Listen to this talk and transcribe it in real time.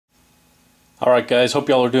Alright guys, hope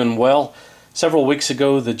y'all are doing well. Several weeks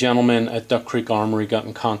ago the gentleman at Duck Creek Armory got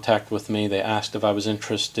in contact with me. They asked if I was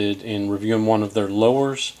interested in reviewing one of their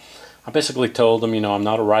lowers. I basically told them, I'm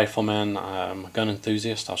not a rifleman, I'm a gun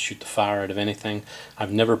enthusiast, I'll shoot the fire out of anything.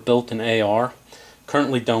 I've never built an AR,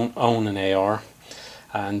 currently don't own an AR.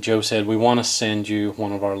 And Joe said, we want to send you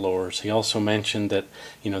one of our lowers. He also mentioned that,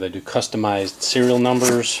 they do customized serial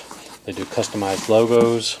numbers, they do customized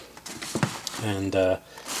logos, and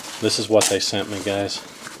this is what they sent me, guys.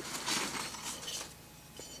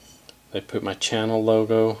 They put my channel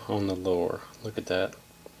logo on the lower. Look at that.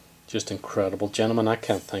 Just incredible. Gentlemen, I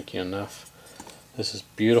can't thank you enough. This is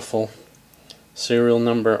beautiful. Serial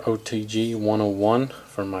number OTG 101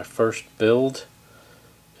 for my first build.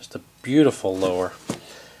 Just a beautiful lower.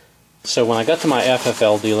 So when I got to my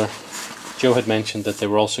FFL dealer, Joe had mentioned that they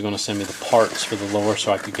were also going to send me the parts for the lower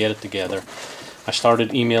so I could get it together. I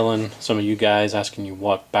started emailing some of you guys asking you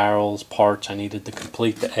what barrels, parts I needed to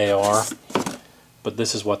complete the AR. But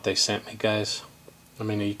this is what they sent me, guys. I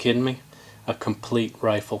mean, are you kidding me? A complete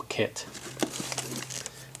rifle kit.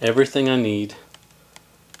 Everything I need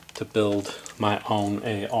to build my own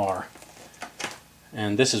AR.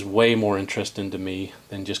 And this is way more interesting to me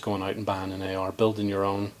than just going out and buying an AR. Building your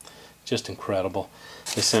own, just incredible.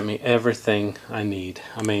 They sent me everything I need.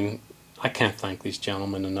 I mean, I can't thank these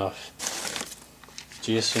gentlemen enough.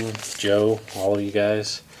 Jason, Joe, all of you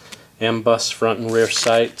guys. M-Bus front and rear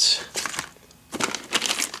sights.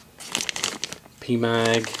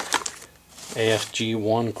 P-Mag.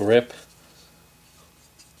 AFG1 grip.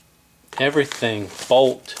 Everything.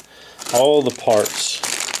 Bolt. All the parts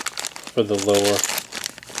for the lower.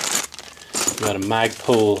 You got a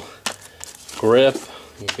Magpul grip.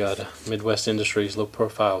 You got a Midwest Industries low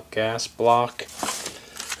profile gas block.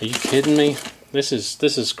 Are you kidding me? This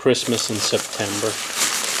is Christmas in September.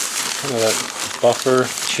 Kind of that buffer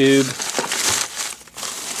tube,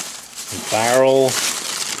 barrel,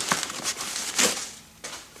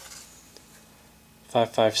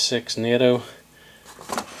 5.56 NATO.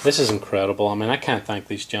 This is incredible. I mean, I can't thank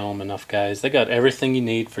these gentlemen enough, guys. They got everything you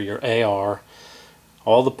need for your AR,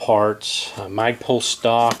 all the parts, Magpul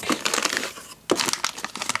stock,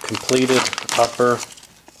 completed upper.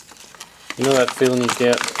 You know that feeling you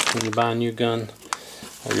get when you buy a new gun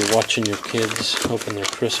or you're watching your kids open their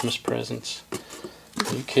Christmas presents?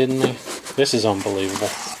 Are you kidding me? This is unbelievable.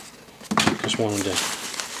 Just wanted to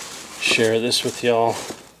share this with y'all.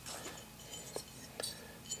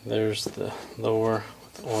 There's the lower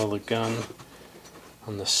with oil of gun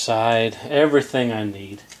on the side. Everything I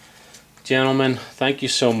need. Gentlemen, thank you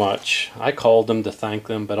so much. I called them to thank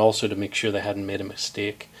them, but also to make sure they hadn't made a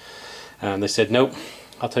mistake. And they said, nope.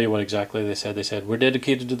 I'll tell you what exactly they said. They said, we're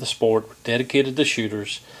dedicated to the sport, we're dedicated to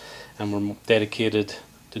shooters, and we're dedicated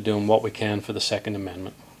to doing what we can for the Second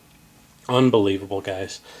Amendment. Unbelievable,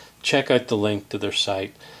 guys. Check out the link to their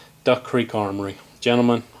site, Duck Creek Armory.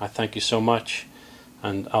 Gentlemen, I thank you so much,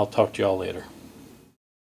 and I'll talk to you all later.